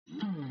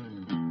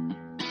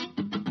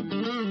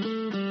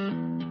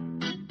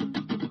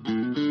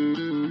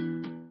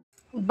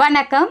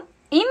வணக்கம்.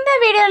 இந்த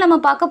வீடியோவில் நம்ம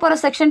பார்க்க போகிற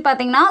செக்ஷன்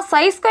பார்த்தீங்கன்னா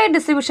சைஸ்கொயர்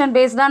டிஸ்ட்ரிபியூஷன்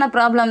பேஸ்டான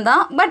ப்ராப்ளம்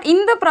தான். பட்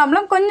இந்த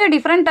ப்ராப்ளம் கொஞ்சம்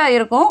டிஃப்ரெண்ட்டாக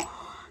இருக்கும்.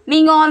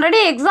 நீங்கள் already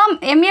exam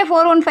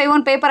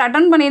MA4151 paper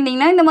attend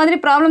பண்ணியிருந்தீங்கன்னா இந்த மாதிரி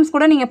ப்ராப்ளம்ஸ்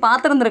கூட நீங்கள்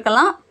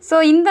பார்த்துருந்துருக்கலாம். ஸோ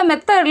இந்த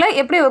மெத்தடில்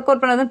எப்படி ஒர்க்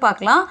அவுட் பண்ணுறதுன்னு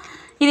பார்க்கலாம்.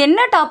 இது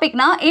என்ன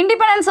டாபிக்னா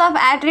இண்டிபெண்டன்ஸ் ஆஃப்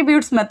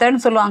ஆட்ரிபியூட்ஸ்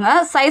மெத்தட்னு சொல்லுவாங்க.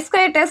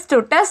 சைஸ்கொயர் test to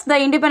test the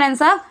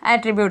independence of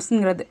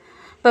ஆட்ரிபியூட்ஸுங்கிறது.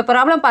 இப்போ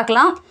ப்ராப்ளம்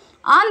பார்க்கலாம்.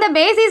 On the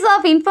basis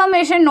of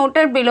information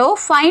noted below,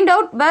 find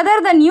out whether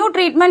the new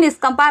treatment is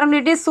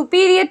comparability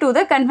superior to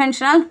the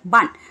conventional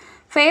one.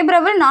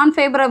 Favorable,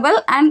 non-favorable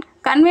and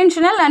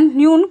conventional and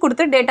new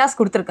கொடுத்து datas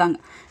கொடுத்துருக்காங்க.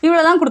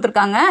 இவ்வளோ தான்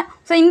கொடுத்துருக்காங்க.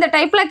 So இந்த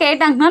டைப்பில்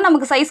கேட்டாங்கன்னா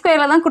நமக்கு சைஸ்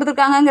ஸ்கொயரில் தான்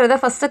கொடுத்துருக்காங்கிறத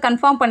ஃபஸ்ட்டு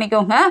கன்ஃபார்ம்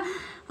பண்ணிக்கோங்க.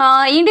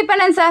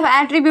 இண்டிபெண்டன்ஸ் ஆஃப்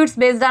ஆட்ரிபியூட்ஸ்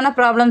பேஸ்டான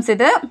ப்ராப்ளம்ஸ்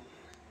இது.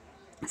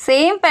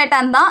 சேம்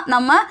பேட்டர்ன் தான்.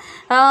 நம்ம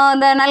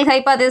இந்த நல்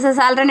hypothesis,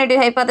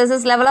 alternative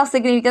hypothesis, level of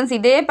significance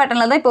இதே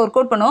பேட்டர்னில் தான் இப்போ ஒர்க்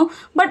அவுட் பண்ணுவோம்.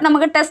 பட்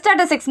நமக்கு டெஸ்ட்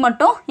ஸ்டாட்டிஸ்டிக்ஸ்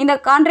மட்டும் இந்த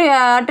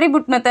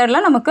அட்ரிபியூட்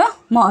மெத்தடில் நமக்கு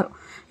மாறும்.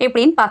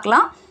 எப்படின்னு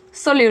பார்க்கலாம்.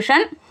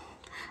 Solution.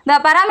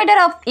 The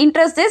parameter of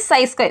interest is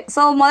size square.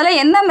 So முதல்ல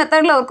எந்த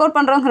மெத்தடில் ஒர்க் அவுட்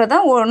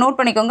பண்ணுறோங்கிறத நோட்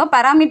பண்ணிக்கோங்க.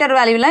 பேராமீட்டர்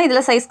வேல்யூலாம்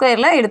இதில் சைஸ்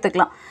ஸ்கொயரில்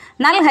எடுத்துக்கலாம்.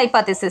 நல்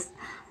hypothesis,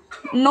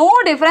 no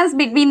difference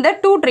between the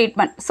two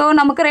treatment. So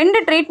நமக்கு ரெண்டு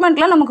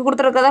ட்ரீட்மெண்ட்டில் நமக்கு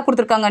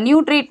கொடுத்துருக்காங்க. New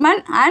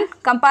treatment and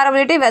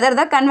comparability whether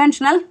the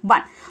conventional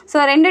one. So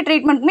ரெண்டு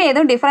ட்ரீட்மெண்ட்டுமே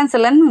எதுவும் டிஃப்ரென்ஸ்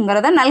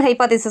இல்லைங்கிறத நல்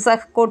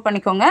ஹைபாதசிஸாக கோட்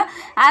பண்ணிக்கோங்க.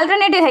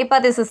 Alternative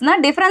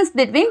ஹைபாதசிஸ்னால் difference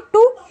between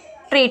two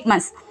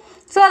treatments.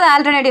 So அதை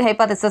ஆல்டர்னேட்டிவ்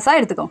ஹைபாதசிஸாக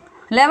எடுத்துக்கோங்க.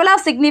 Level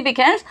of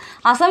significance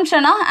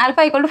அசம்ஷனாக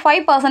alpha equal to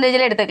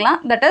 5% எடுத்துக்கலாம்.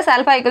 That is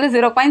alpha equal to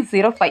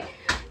 0.05.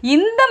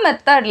 இந்த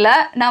மெத்தடில்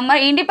நம்ம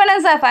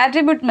இண்டிபெண்டன்ஸ் ஆஃப்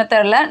ஆட்ரிபியூட்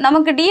மெத்தடில்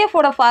நமக்கு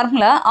டிஎஃபோட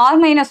ஃபார்முலா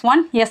R-1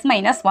 S-1.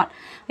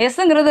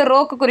 எஸ்ங்கிறது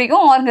ரோக்கு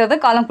குறிக்கும், ஆர்ங்கிறது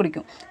காலம்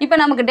குறிக்கும். இப்போ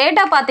நமக்கு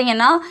டேட்டா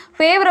பார்த்தீங்கன்னா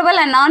ஃபேவரபிள்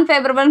அண்ட் நான்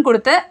ஃபேவரபிள்னு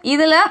கொடுத்து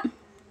இதில்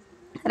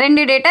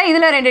ரெண்டு டேட்டா,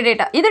 இதில் ரெண்டு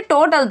டேட்டா. இது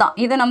டோட்டல் தான்,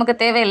 இது நமக்கு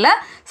தேவையில்லை.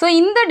 ஸோ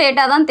இந்த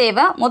டேட்டா தான்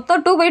தேவை.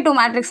 மொத்தம் 2x2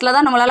 மேட்ரிக்ஸில்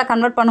தான் நம்மளால்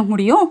கன்வெர்ட் பண்ண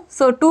முடியும்.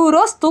 ஸோ 2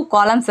 rows 2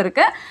 columns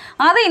இருக்குது.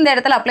 அதை இந்த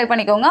இடத்துல அப்ளை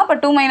பண்ணிக்கோங்க. அப்போ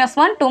 2 -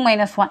 1 2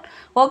 - 1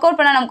 ஒர்க் அவுட்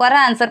பண்ண நமக்கு வர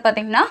ஆன்சர்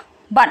பார்த்தீங்கன்னா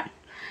 1.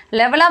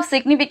 லெவல் ஆஃப்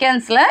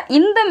சிக்னிஃபிகன்ஸில்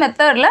இந்த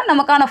மெத்தடில்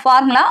நமக்கான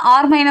formula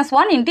R-1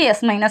 ×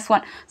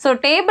 S-1. So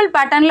table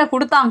பேட்டர்னில்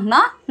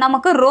கொடுத்தாங்கன்னா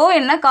நமக்கு ரோ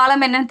என்ன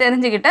காலம் என்னன்னு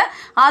தெரிஞ்சுக்கிட்டு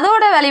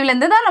அதோட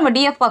வேல்யூலேருந்து தான் நம்ம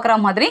டிஎஃப் பார்க்குற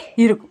மாதிரி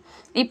இருக்கும்.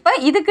 இப்போ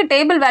இதுக்கு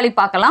டேபிள் வேல்யூ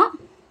பார்க்கலாம்.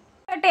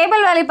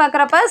 டேபிள் வேல்யூ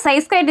பார்க்குறப்ப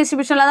சைஸ்கொயர்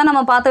டிஸ்ட்ரிபியூஷனில் தான்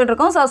நம்ம பார்த்துட்டு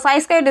இருக்கோம். ஸோ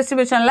சைஸ்கொயர்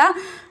டிஸ்ட்ரிபியூஷனில்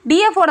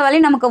டிஎஃபோட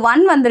வேல்யூ நமக்கு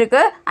 1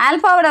 வந்திருக்கு.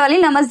 ஆல்ஃபாவோட வேல்யூ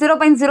நம்ம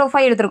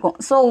 0.05 எடுத்திருக்கோம்.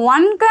 ஸோ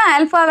 1க்கு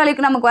ஆல்ஃபா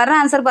வேல்யூக்கு நமக்கு வர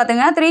ஆன்சர்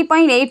பார்த்தீங்கன்னா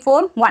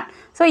 3.841.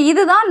 ஸோ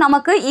இதுதான்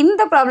நமக்கு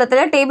இந்த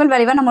ப்ராப்ளத்தில் டேபிள்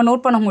வேல்யூவை நம்ம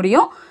நோட் பண்ண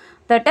முடியும்.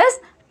 That is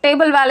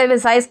table value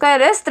size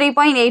square is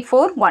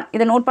 3.841.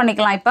 இதை நோட்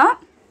பண்ணிக்கலாம். இப்போ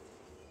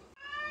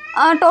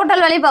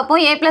டோட்டல் வேல்யூ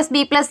பார்ப்போம். A +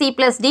 B + C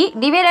 + D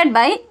divided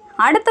by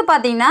அடுத்து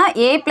பார்த்தீங்கன்னா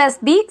A +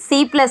 B C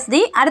 + D.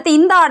 அடுத்து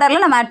இந்த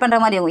ஆர்டரில் நம்ம ஆட் பண்ணுற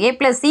மாதிரி ஆகும். A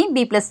 + C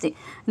B + D.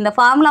 இந்த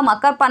ஃபார்முலா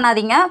மக்கப்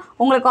பண்ணாதீங்க.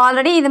 உங்களுக்கு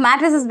ஆல்ரெடி இது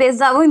மேட்ரிசஸ்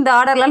பேஸ்டாகவும் இந்த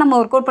ஆர்டரில் நம்ம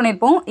ஒர்க் அவுட்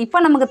பண்ணியிருப்போம். இப்போ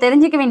நமக்கு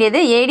தெரிஞ்சிக்க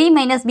வேண்டியது AD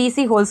 -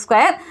 BC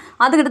ஹோல்2.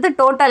 அதுக்கடுத்து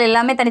டோட்டல்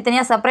எல்லாமே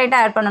தனித்தனியாக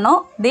செப்பரேட்டாக ஆட் பண்ணணும்.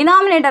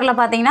 டினாமினேட்டரில்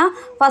பார்த்தீங்கன்னா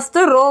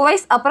ஃபஸ்ட்டு ரோ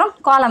வைஸ் அப்புறம்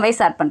காலம்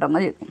வைஸ் ஆட் பண்ணுற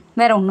மாதிரி இருக்கும்.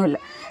 வேறு ஒன்றும் இல்லை.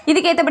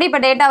 இதுக்கேற்றபடி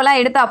இப்போ டேட்டாவெலாம்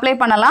எடுத்து அப்ளை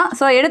பண்ணலாம்.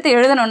 ஸோ எடுத்து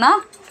எழுதணுன்னா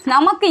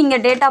நமக்கு இங்கே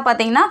டேட்டா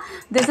பார்த்தீங்கன்னா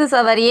this is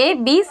our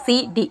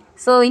ABCD.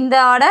 So இந்த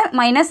ஆர்டர்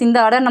மைனஸ் இந்த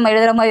ஆர்டர் நம்ம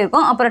எழுதுகிற மாதிரி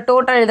இருக்கும். அப்புறம்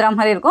டோட்டல் எழுதுகிற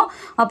மாதிரி இருக்கும்.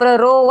 அப்புறம்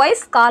ரோ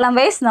வைஸ் காலம்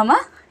வைஸ் நம்ம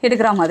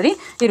எடுக்கிற மாதிரி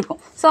இருக்கும்.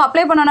 ஸோ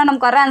அப்ளை பண்ணோன்னா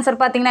நமக்கு வர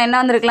ஆன்சர் பார்த்தீங்கன்னா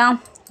என்ன வந்திருக்கலாம்?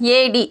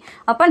 AD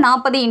அப்போ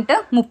 40 ×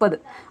 30.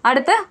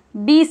 அடுத்து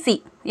BC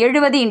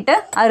 70 ×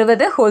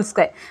 60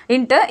 ஹோல்2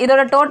 இன்ட்டு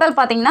இதோட டோட்டல்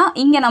பார்த்தீங்கன்னா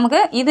இங்கே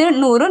நமக்கு இது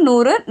 100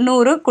 100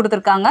 100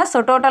 கொடுத்துருக்காங்க. ஸோ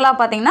டோட்டலாக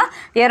பார்த்தீங்கன்னா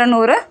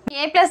 200.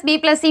 A + B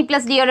 + C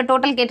 + Dயோட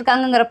டோட்டல்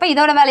கேட்டிருக்காங்கிறப்ப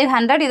இதோட வேல்யூ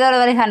 100, இதோட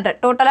வேல்யூ 100,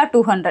 டோட்டலாக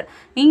 200.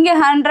 இங்கே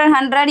 100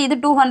 100 இது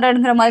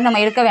 200ங்கிற மாதிரி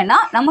நம்ம எடுக்க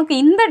வேணாம். நமக்கு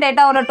இந்த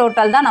டேட்டாவோட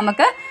டோட்டல் தான்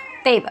நமக்கு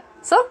தேவை.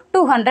 ஸோ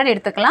 200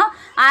 எடுத்துக்கலாம்.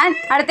 அண்ட்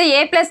அடுத்து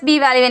A + B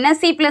வேல்யூ என்ன,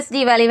 C + D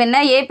வேல்யூ என்ன,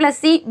 A +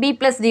 C B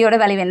 + Dயோட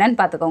வேல்யூ என்னன்னு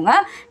பார்த்துக்கோங்க.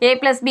 A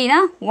 + Bனா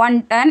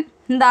 110,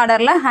 இந்த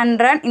ஆர்டரில்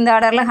 100, இந்த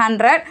ஆர்டரில்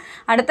 100,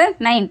 அடுத்து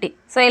 90.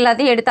 ஸோ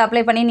எல்லாத்தையும் எடுத்து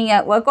அப்ளை பண்ணி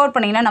நீங்கள் ஒர்க் அவுட்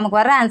பண்ணிங்கன்னா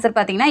நமக்கு வர ஆன்சர்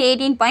பார்த்தீங்கன்னா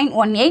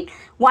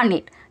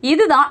 18.1818.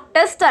 இதுதான்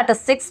டெஸ்ட்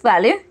ஸ்டாட்டிஸ்டிக்ஸ்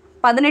வேல்யூ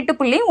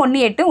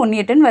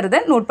 18.1818 வருது.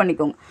 நோட்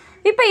பண்ணிக்கோங்க.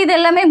 இப்போ இது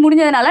எல்லாமே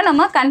முடிஞ்சதுனால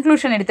நம்ம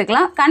கன்க்ளூஷன்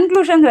எடுத்துக்கலாம்.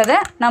 கன்க்ளூஷனுங்கிறத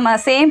நம்ம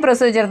சேம்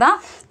ப்ரொசீஜர் தான்.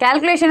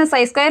 கேல்குலேஷன்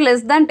சைஸ் ஸ்கொயர்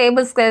லெஸ் தான்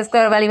டேபிள்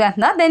ஸ்கொயர் வேல்யூவாக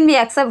இருந்தால் then we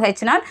accept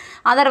H0,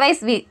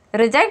 otherwise we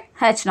reject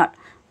H0.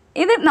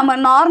 இது நம்ம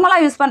நார்மலாக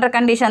யூஸ் பண்ணுற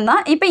கண்டிஷன்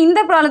தான். இப்போ இந்த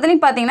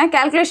ப்ராப்ளத்துலையும் பார்த்தீங்கன்னா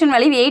கேல்குலேஷன்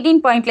வேல்யூ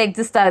 18 பாயிண்டில்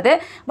எக்ஸிஸ்ட் ஆகுது.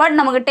 பட்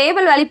நமக்கு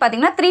டேபிள் வேல்யூ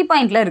பார்த்தீங்கன்னா 3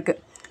 பாயிண்டில் இருக்குது.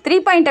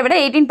 3 பாயிண்ட்டை விட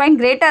 18 பாயிண்ட்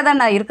கிரேட்டாக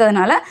தான்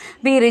இருக்கிறதுனால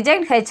we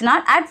reject H0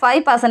 at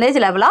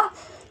 5% level of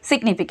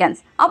significance.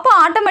 அப்போ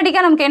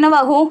ஆட்டோமேட்டிக்காக நமக்கு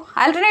என்னவாகும்?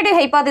 ஆல்டர்னேட்டிவ்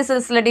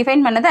ஹைபாதசிஸில்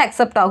டிஃபைன் பண்ணது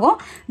அக்செப்ட் ஆகும்.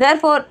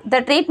 Therefore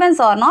the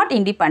treatments R not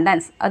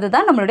independence.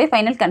 அதுதான் நம்மளுடைய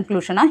ஃபைனல்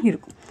கன்க்ளூஷனாக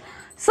இருக்கும்.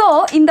 ஸோ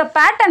இந்த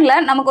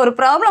பேட்டர்னில் நமக்கு ஒரு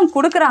ப்ராப்ளம்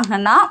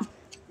கொடுக்குறாங்கன்னா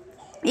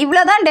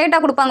இவ்வளோ தான் டேட்டா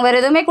கொடுப்பாங்க, வேறு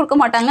எதுவுமே கொடுக்க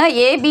மாட்டாங்க.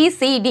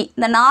 ஏபிசிடி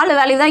இந்த 4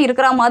 வேல்யூ தான்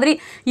இருக்கிற மாதிரி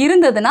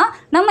இருந்ததுன்னா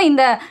நம்ம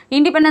இந்த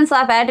இண்டிபெண்டன்ஸ்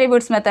ஆஃப்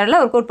ஆட்ரிபியூட்ஸ் மெத்தடில்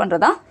ஒர்க் அவுட்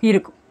பண்ணுறதா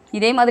இருக்கும்.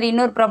 இதே மாதிரி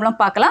இன்னொரு ப்ராப்ளம்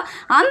பார்க்கலாம்.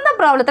 அந்த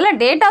ப்ராப்ளத்தில்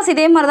டேட்டாஸ்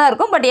இதே மாதிரி தான்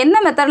இருக்கும், பட் என்ன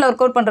மெத்தடில்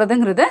ஒர்க் அவுட்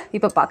பண்ணுறதுங்கிறது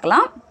இப்போ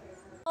பார்க்கலாம்.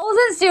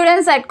 1000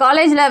 students at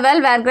college level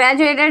were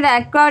graduated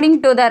according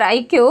to their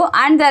IQ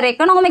and their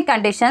economic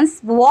conditions.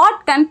 What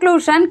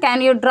conclusion can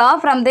you draw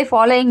from the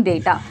following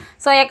data?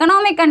 So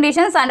economic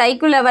conditions and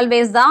IQ level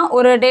based தான்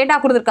ஒரு data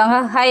கொடுத்துருக்காங்க.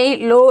 High,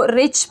 low,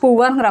 rich,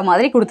 புவர்ங்கிற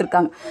மாதிரி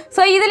கொடுத்துருக்காங்க.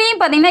 So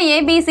இதுலேயும் பார்த்தீங்கன்னா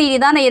ABCD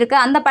தானே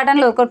இருக்குது. அந்த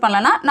பேட்டர்னில் ஒர்க் அவுட்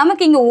பண்ணலன்னா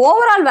நமக்கு இங்கே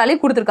ஓவரால் வேல்யூ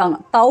கொடுத்துருக்காங்க.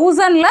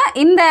 1000ல்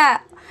இந்த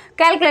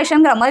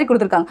கேல்குலேஷனுங்கிற மாதிரி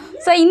கொடுத்துருக்காங்க.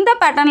 ஸோ இந்த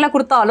பேட்டர்னில்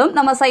கொடுத்தாலும்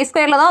நம்ம சை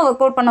ஸ்கொயரில் தான்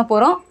ஒர்க் அவுட் பண்ண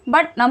போகிறோம்.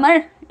 பட் நம்ம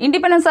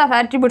இண்டிபெண்டன்ஸ் ஆஃப்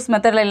ஆட்ரிபியூட்ஸ்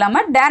மெத்தடில்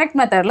இல்லாமல் டைரக்ட்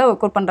மெத்தடில்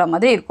ஒர்க் அவுட் பண்ணுற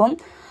மாதிரி இருக்கும்.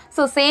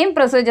 ஸோ சேம்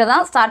ப்ரொசீஜர்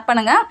தான் ஸ்டார்ட்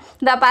பண்ணுங்கள்.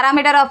 த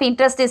parameter of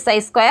interest is chi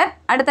square.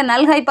 அடுத்த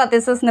நல்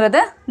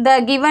ஹைபாத்திசிஸ்ங்கிறது the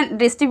given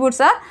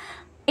distributes R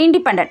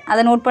independent,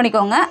 அதை நோட்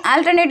பண்ணிக்கோங்க.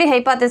 Alternative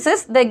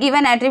hypothesis the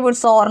given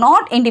attributes R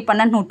not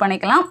independent note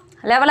பண்ணிக்கலாம்.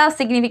 லெவல் ஆஃப்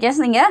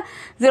சிக்னிஃபிகன்ஸ் நீங்கள்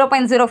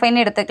 0.05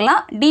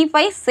 எடுத்துக்கலாம்.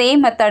 D5 சேம்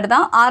மெத்தட்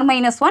தான்.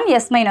 R-1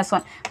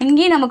 S-1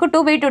 இங்கேயும் நமக்கு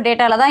 2/2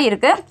 டேட்டாவில் தான்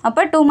இருக்குது.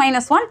 அப்போ 2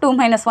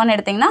 - 1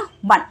 எடுத்திங்கன்னா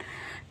 1.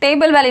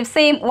 Table value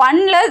same.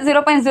 1ல்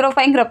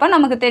 0.05ங்கிறப்ப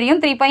நமக்கு தெரியும்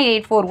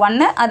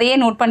 3.841, அதையே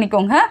நோட்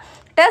பண்ணிக்கோங்க.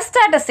 டெஸ்ட்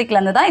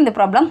ஸ்டாட்டிஸ்டிக்லேருந்து தான் இந்த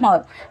ப்ராப்ளம்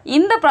மாறும்.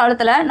 இந்த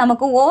ப்ராப்ளத்தில்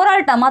நமக்கு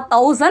ஓவரால் டர்மாக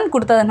 1000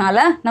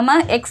 கொடுத்ததுனால நம்ம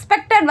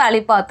எக்ஸ்பெக்டட்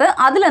வேல்யூ பார்த்து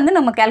அதுலேருந்து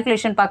நம்ம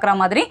கேல்குலேஷன் பார்க்குற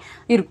மாதிரி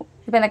இருக்கும்.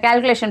 இப்போ இந்த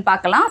கேல்குலேஷன்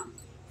பார்க்கலாம்.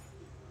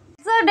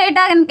 Observed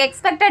data and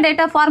expected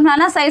data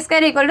formula psi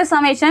square equal to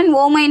summation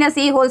O minus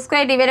E whole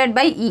square divided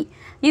by E.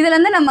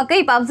 இதுலேருந்து நமக்கு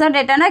இப்போ அப்சர்வ்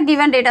டேட்டானா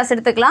கிவன் டேட்டாஸ்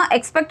எடுத்துக்கலாம்.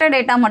 எக்ஸ்பெக்டட்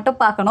டேட்டா மட்டும்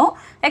பார்க்கணும்.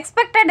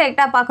 எக்ஸ்பெக்டட்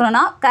டேட்டா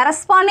பார்க்கணுன்னா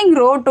corresponding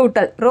row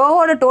total,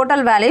 ரோவோட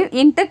total value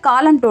into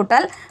காலம்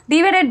total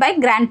divided by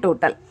grand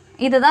total.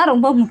 இதுதான்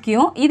ரொம்ப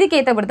முக்கியம். இதுக்கு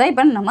ஏற்றபடி தான்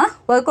இப்போ நம்ம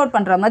ஒர்க் அவுட்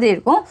பண்ணுற மாதிரி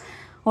இருக்கும்.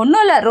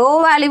 ஒன்றும் இல்லை, ரோ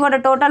வேல்யூவோட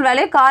டோட்டல்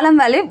வேல்யூ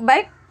காலம் value by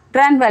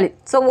grand value.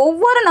 So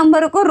ஒவ்வொரு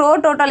நம்பருக்கும் ரோ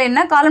டோட்டல் என்ன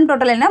காலம்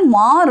டோட்டல் என்ன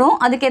மாறும்.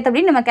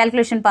 அதுக்கேற்றபடி நம்ம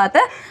கேல்குலேஷன்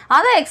பார்த்து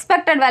அதை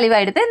எக்ஸ்பெக்டட்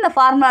வேல்யூவாக எடுத்து இந்த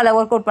ஃபார்முலாவில்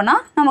ஒர்க் அவுட்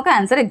பண்ணால் நமக்கு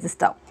ஆன்சர்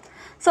எக்ஸிஸ்ட் ஆகும்.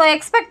 ஸோ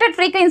எக்ஸ்பெக்டட்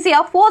ஃப்ரீக்வன்சி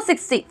ஆஃப்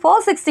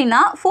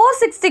 460னா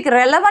 460க்கு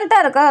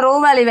ரெலவெண்ட்டாக இருக்க ரோ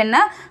வேல்யூ என்ன,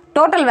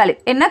 டோட்டல் வேல்யூ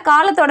என்ன,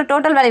 காலத்தோட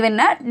டோட்டல் வேல்யூ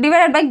என்ன,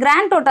 டிவைடட் பை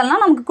கிராண்ட்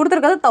டோட்டல்னால் நமக்கு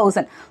கொடுத்துருக்கிறது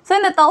 1000. ஸோ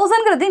இந்த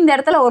 1000ங்கிறது இந்த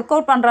இடத்துல ஒர்க்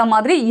அவுட் பண்ணுற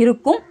மாதிரி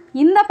இருக்கும்.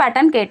 இந்த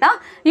பேட்டர்ன் கேட்டால்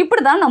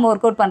இப்படி தான் நம்ம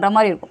ஒர்க் அவுட் பண்ணுற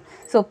மாதிரி இருக்கும்.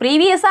 ஸோ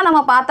ப்ரீவியஸாக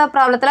நம்ம பார்த்த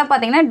ப்ராப்ளத்தில்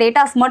பார்த்தீங்கன்னா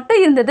டேட்டாஸ் மட்டும்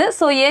இருந்தது.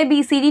 ஸோ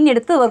ABCDன்னு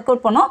எடுத்து ஒர்க்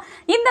அவுட் பண்ணோம்.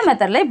 இந்த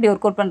மெத்தடில் இப்படி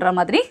ஒர்க் அவுட் பண்ணுற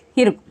மாதிரி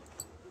இருக்கும்.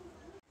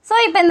 ஸோ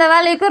இப்போ இந்த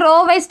வேல்யூக்கு ரோ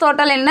வைஸ்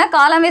டோட்டல் என்ன,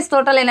 காலம் வைஸ்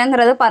டோட்டல்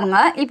என்னங்கிறது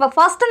பாருங்கள். இப்போ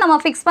ஃபஸ்ட்டு நம்ம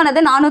ஃபிக்ஸ் பண்ணது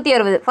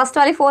 460, ஃபஸ்ட்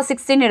வேல்யூ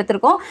 460ன்னு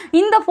எடுத்திருக்கோம்.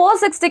 இந்த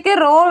 460க்கு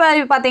ரோ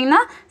வேல்யூ பார்த்தீங்கன்னா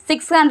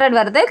 600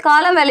 வருது,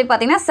 காலம் வேல்யூ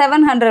பார்த்தீங்கன்னா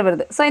 700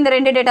 வருது. ஸோ இந்த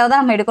ரெண்டு டேட்டாவை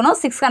தான் நம்ம எடுக்கணும்.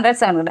 600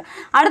 700.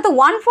 அடுத்து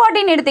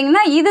 114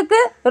 எடுத்திங்கன்னா இதுக்கு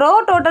ரோ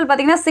டோட்டல்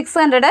பார்த்தீங்கன்னா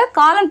 600,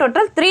 காலம்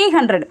டோட்டல்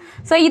 300.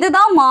 ஸோ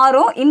இதுதான்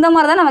மாறும். இந்த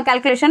மாதிரி தான் நம்ம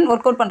கேல்குலேஷன்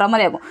ஒர்க் அவுட் பண்ணுற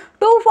மாதிரி ஆகும்.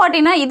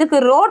 240னா இதுக்கு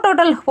ரோ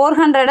டோட்டல்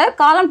 400,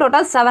 காலம்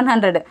டோட்டல்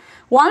 700.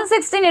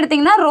 116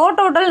 எடுத்திங்கன்னா ரோ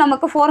டோட்டல்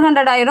நமக்கு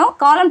 400 ஆயிரும்,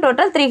 காலம்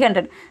டோட்டல்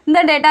 300. இந்த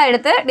டேட்டா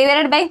எடுத்து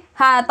டிவைடட் பை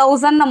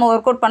 1000 நம்ம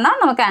ஒர்க் அவுட்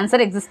பண்ணால் நமக்கு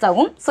ஆன்சர் எக்ஸிஸ்ட்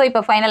ஆகும். ஸோ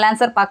இப்போ ஃபைனல்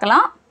ஆன்சர்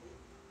பார்க்கலாம்.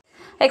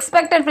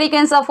 எக்ஸ்பெக்டட்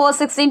ஃப்ரீக்வன்சி ஆஃப்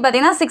 416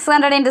 பார்த்தீங்கன்னா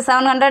 600 ×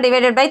 700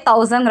 டிவைடட் பை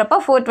 1000ங்கிறப்ப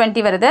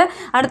 420 வருது.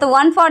 அடுத்து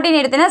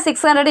 114 எடுத்தீங்கன்னா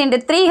 600 ×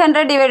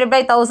 300 divided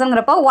by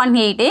 1000ங்கிறப்ப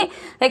 180.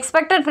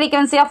 Expected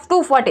frequency of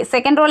 240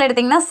 second role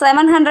எடுத்திங்கன்னா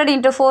 700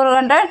 ×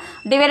 400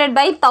 divided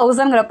by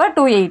 1000ங்கிறப்ப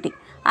 280.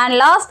 And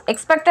last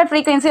expected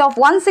frequency of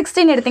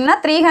 116 எடுத்திங்கன்னா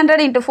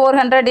 300 ×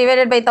 400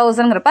 டிவைடட் பை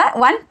 1000ங்கிறப்ப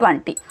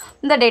 120.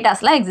 இந்த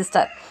டேட்டாஸ்லாம் எக்ஸிஸ்ட்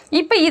ஆகும்.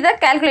 இப்போ இதை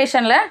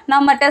கேல்குலேஷனில்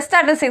நம்ம டெஸ்ட்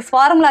ஸ்டாட்டிஸ்டிக்ஸ்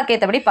ஃபார்முலாக்கு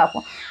ஏற்றபடி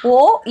பார்ப்போம்.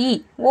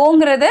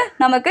 ஓங்கிறது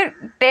நமக்கு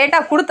டேட்டா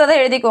கொடுத்ததை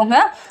எழுதிக்கோங்க.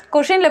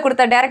 கொஷினில்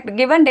கொடுத்த டைரக்ட்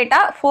கிவன் டேட்டா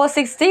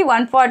 460,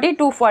 140,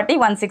 240,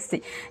 160.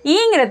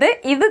 ஈங்கிறது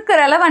இதுக்கு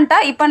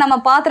ரெலவெண்ட்டாக இப்போ நம்ம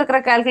பார்த்துருக்கிற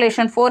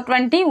கேல்குலேஷன்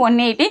 420,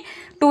 180,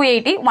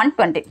 280,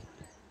 120.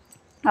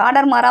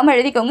 ஆர்டர் மாறாமல்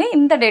எழுதிக்கோங்க.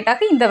 இந்த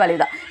டேட்டாக்கு இந்த வேல்யூ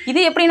தான். இது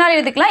எப்படினாலும்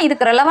எழுதிக்கலாம்.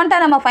 இதுக்கு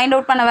ரெலவெண்ட்டாக நம்ம ஃபைண்ட்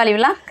அவுட் பண்ண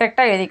வேல்யூலாம்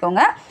கரெக்டாக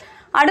எழுதிக்கோங்க.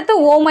 அடுத்து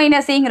O -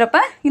 Eங்கிறப்ப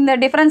இந்த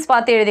டிஃப்ரென்ஸ்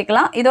பார்த்து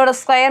எழுதிக்கலாம். இதோட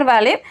square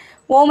value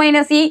O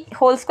 - E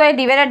whole square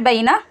divided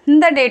பைனா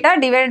இந்த டேட்டா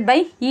டிவைடட் பை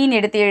ஈன்னு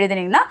எடுத்து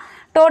எழுதினீங்கன்னா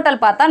டோட்டல்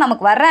பார்த்தா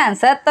நமக்கு வர்ற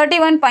ஆன்சர்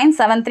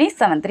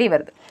 31.7373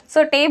 வருது.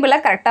 ஸோ டேபிளை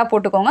கரெக்டாக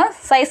போட்டுக்கோங்க.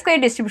 சை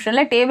ஸ்கொயர்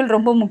டிஸ்ட்ரிபியூஷனில் டேபிள்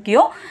ரொம்ப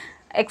முக்கியம்.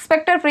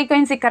 எக்ஸ்பெக்டட்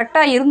ஃப்ரீக்வன்சி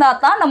கரெக்டாக இருந்தால்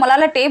தான்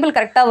நம்மளால் டேபிள்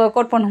கரெக்டாக ஒர்க்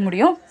அவுட் பண்ண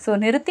முடியும். ஸோ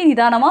நிறுத்தி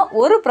நிதானமாக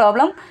ஒரு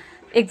ப்ராப்ளம்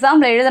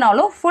எக்ஸாமில்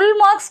எழுதினாலும் ஃபுல்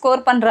மார்க்ஸ்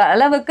ஸ்கோர் பண்ணுற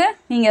அளவுக்கு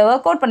நீங்கள்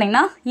ஒர்க் அவுட்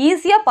பண்ணிங்கன்னா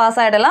ஈஸியாக பாஸ்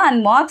ஆகிடலாம்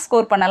அண்ட் மார்க்ஸ்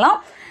ஸ்கோர் பண்ணலாம்.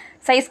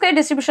 சை ஸ்கொயர்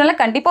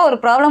டிஸ்ட்ரிபியூஷனில் கண்டிப்பாக ஒரு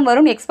ப்ராப்ளம்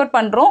வரும்னு எக்ஸ்பெக்ட்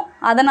பண்ணுறோம்.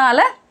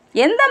 அதனால்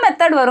எந்த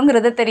மெத்தட்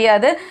வருங்கிறது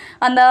தெரியாது.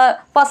 அந்த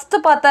ஃபஸ்ட்டு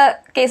பார்த்த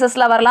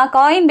கேசஸில் வரலாம்,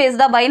 காயின்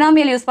பேஸ்டாக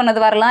பைனாமியல் யூஸ் பண்ணது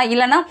வரலாம்,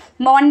 இல்லைனா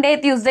மண்டே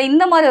டியூஸ்டே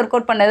இந்த மாதிரி ஒர்க்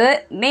அவுட் பண்ணது,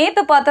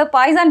 நேற்று பார்த்த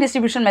பாய்சான்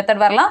டிஸ்ட்ரிபியூஷன்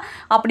மெத்தட் வரலாம்.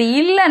 அப்படி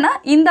இல்லைன்னா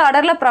இந்த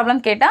ஆர்டரில்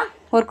ப்ராப்ளம் கேட்டால்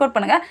ஒர்க் அவுட்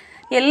பண்ணுங்கள்.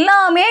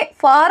 எல்லாமே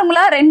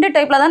ஃபார்முலா 2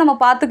 டைப்பில் தான் நம்ம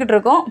பார்த்துக்கிட்டு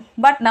இருக்கோம்.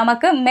 பட்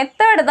நமக்கு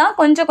மெத்தடு தான்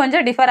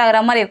கொஞ்சம் டிஃபர்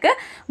ஆகிற மாதிரி இருக்குது.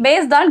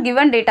 பேஸ்ட் ஆன்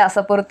கிவன்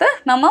டேட்டாஸை பொறுத்து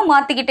நம்ம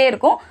மாற்றிக்கிட்டே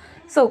இருக்கோம்.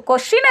 ஸோ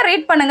கொஸ்டினை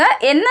ரீட் பண்ணுங்கள்,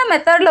 என்ன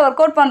மெத்தடில்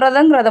ஒர்க் அவுட்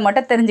பண்ணுறதுங்கிறத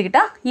மட்டும்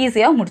தெரிஞ்சுக்கிட்டால்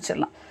ஈஸியாக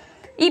முடிச்சிடலாம்.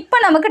 இப்போ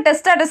நமக்கு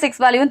டெஸ்ட்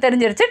ஸ்டாட்டிஸ்டிக்ஸ் வேல்யூவும்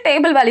தெரிஞ்சிருச்சு,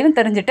 டேபிள் வேல்யூவும்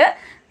தெரிஞ்சுட்டு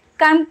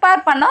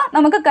கம்பேர் பண்ணால்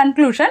நமக்கு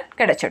கன்க்ளூஷன்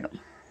கிடைச்சிடும்.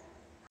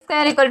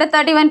 square equal to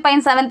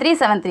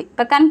 31.7373.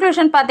 இப்போ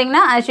கன்க்ளூஷன்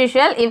பார்த்தீங்கன்னா as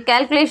usual if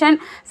calculation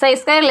psi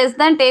square less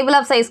than table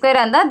of psi square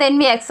இருந்தால் then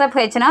we accept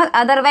h0,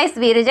 otherwise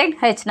we reject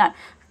h0.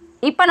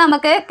 இப்போ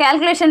நமக்கு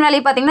calculation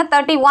வேல்யூ பார்த்தீங்கன்னா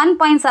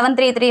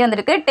 31.733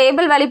 வந்திருக்கு,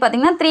 டேபிள் வேல்யூ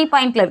பார்த்தீங்கன்னா 3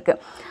 பாயிண்டில்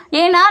இருக்குது.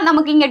 ஏன்னா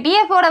நமக்கு இங்கே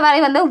டிஎஃபோட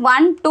வேல்யூ வந்து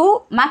 1 2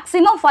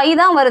 மேக்ஸிமம் 5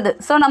 தான் வருது.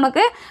 ஸோ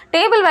நமக்கு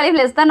டேபிள் வேல்யூ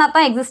லெஸ் தான்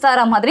தான் எக்ஸிஸ்ட்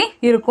ஆகிற மாதிரி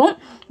இருக்கும்.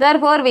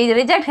 therefore we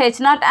reject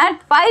h0 at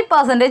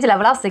 5%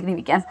 level of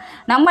significance.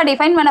 நம்ம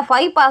டிஃபைன் பண்ண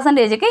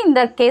 5%க்கு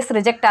இந்த கேஸ்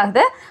ரிஜெக்ட்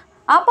ஆகுது.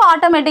 அப்போ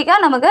ஆட்டோமேட்டிக்காக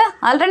நமக்கு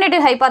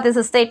அல்டர்னேட்டிவ்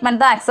ஹைபாத்திசிஸ் ஸ்டேட்மெண்ட்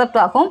தான் அக்செப்ட்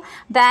ஆகும்.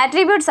 த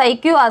attributes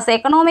IQ as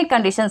economic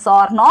conditions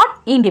R not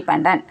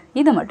independent.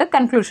 இது மட்டும்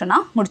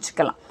கன்க்ளூஷனாக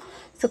முடிச்சுக்கலாம்.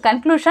 ஸோ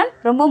கன்க்ளூஷன்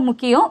ரொம்ப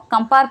முக்கியம்.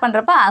 கம்பேர்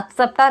பண்ணுறப்ப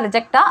அக்செப்டா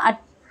ரிஜெக்டா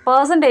அட்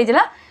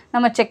பர்சன்டேஜில்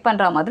நம்ம செக்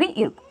பண்ணுற மாதிரி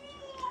இருக்கும்.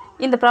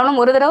 இந்த ப்ராப்ளம்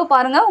ஒரு தடவை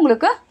பாருங்கள்,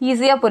 உங்களுக்கு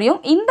ஈஸியாக புரியும்.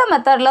 இந்த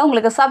மெத்தடில்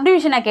உங்களுக்கு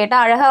சப்டிவிஷனை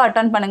கேட்டால் அழகாக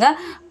அட்டன் பண்ணுங்கள்.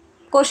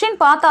 கொஷின்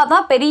பார்த்தா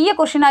தான் பெரிய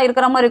கொஷினாக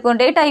இருக்கிற மாதிரி இருக்கும்,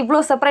 டேட்டா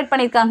இவ்வளோ செப்பரேட்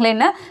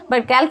பண்ணியிருக்காங்களேன்னு.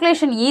 பட்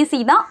கேல்குலேஷன்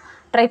ஈஸி தான்,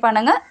 ட்ரை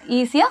பண்ணுங்கள்,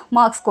 ஈஸியாக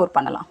மார்க்ஸ் ஸ்கோர்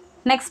பண்ணலாம்.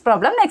 நெக்ஸ்ட்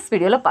ப்ராப்ளம் நெக்ஸ்ட்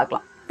வீடியோவில்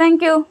பார்க்கலாம்.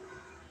 தேங்க்யூ.